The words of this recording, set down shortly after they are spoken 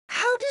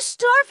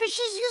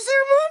starfishes use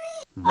their money?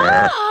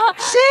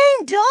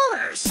 Same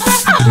dollars.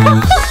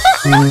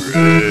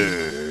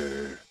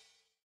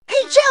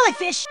 Hey,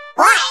 jellyfish!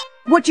 What?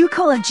 What do you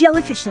call a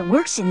jellyfish that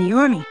works in the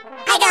army?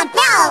 I don't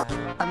know.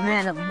 A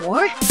man of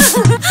war?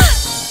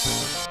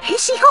 Hey,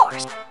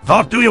 seahorse!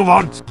 What do you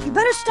want? You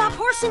better stop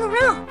horsing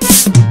around.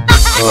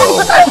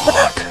 Oh,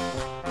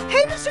 God.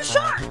 Hey, Mr.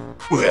 Shark!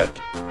 What?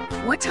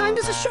 What time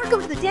does a shark go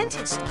to the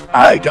dentist?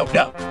 I don't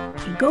know.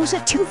 He goes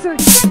at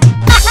 2:30.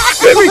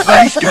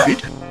 Very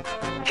stupid.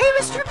 Hey,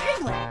 Mr.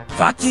 Piglet!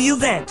 What do you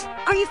want?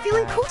 Are you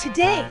feeling cool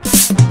today?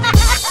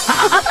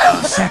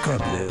 Oh, sacre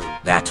bleu.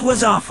 That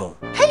was awful.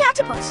 Hey,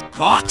 Octopus!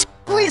 What?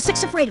 Why are you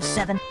 6 afraid of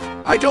 7?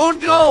 I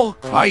don't know.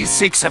 I'm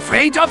 6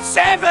 afraid of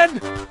 7.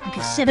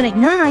 Okay, 7, 8,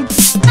 9.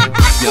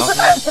 You're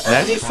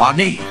very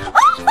funny.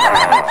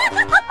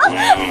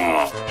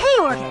 Hey,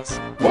 Orcas!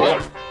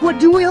 What? What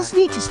do whales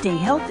need to stay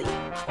healthy?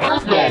 I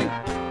don't know.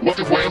 What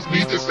do whales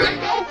need to stay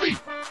healthy?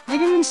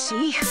 Vitamin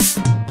C.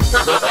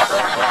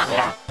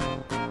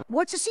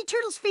 What's a sea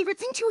turtle's favorite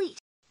thing to eat?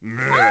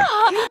 Meh.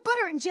 Peanut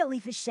butter and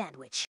jellyfish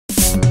sandwich.